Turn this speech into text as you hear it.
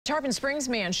Tarpon Springs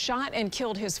man shot and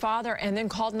killed his father and then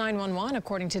called 911,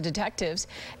 according to detectives.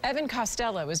 Evan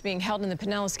Costello is being held in the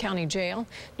Pinellas County Jail.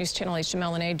 News Channel 8's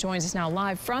Jamel joins us now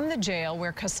live from the jail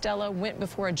where Costello went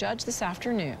before a judge this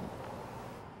afternoon.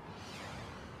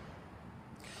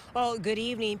 Well, good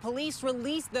evening. Police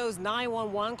released those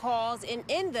 911 calls, and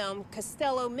in them,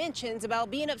 Costello mentions about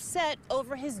being upset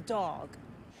over his dog.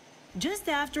 Just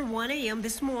after 1 a.m.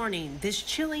 this morning, this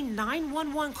chilling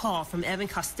 911 call from Evan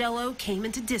Costello came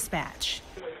into dispatch.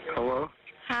 Hello?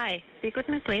 Hi, speak with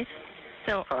me, please.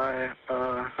 Hi,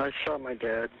 I shot my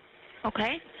dad.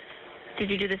 Okay. Did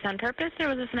you do this on purpose, or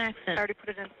was this an accident? I already put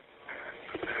it in.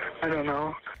 I don't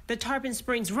know. The Tarpon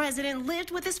Springs resident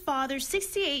lived with his father,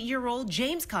 68-year-old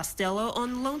James Costello,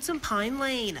 on Lonesome Pine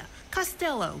Lane.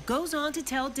 Costello goes on to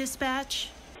tell dispatch,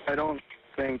 I don't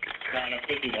think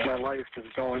my life is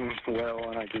going well,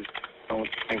 and I just don't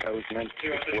think I was meant for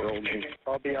this world.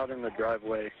 I'll be out in the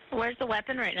driveway. Where's the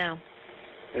weapon right now?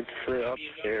 It's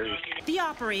upstairs. The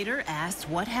operator asked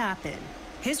what happened.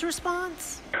 His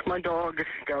response? My dog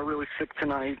got really sick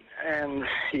tonight, and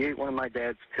he ate one of my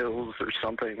dad's pills or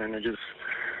something, and it just,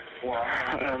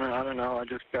 I don't know, I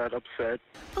just got upset.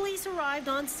 Police arrived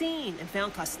on scene and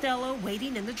found Costello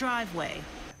waiting in the driveway.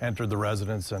 Entered the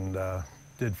residence and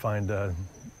did find a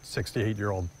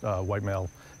 68-year-old white male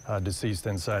deceased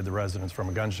inside the residence from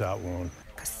a gunshot wound.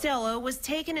 Costello was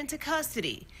taken into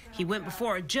custody. He went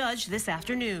before a judge this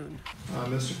afternoon.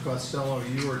 Mr. Costello,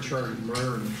 you were charged with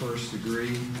murder in the first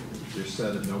degree. You're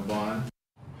set at no bond.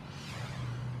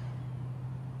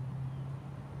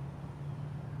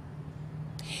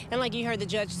 And like you heard the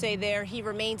judge say there, he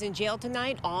remains in jail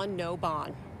tonight on no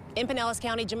bond. In Pinellas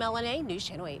County, Jamel, News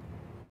Channel 8.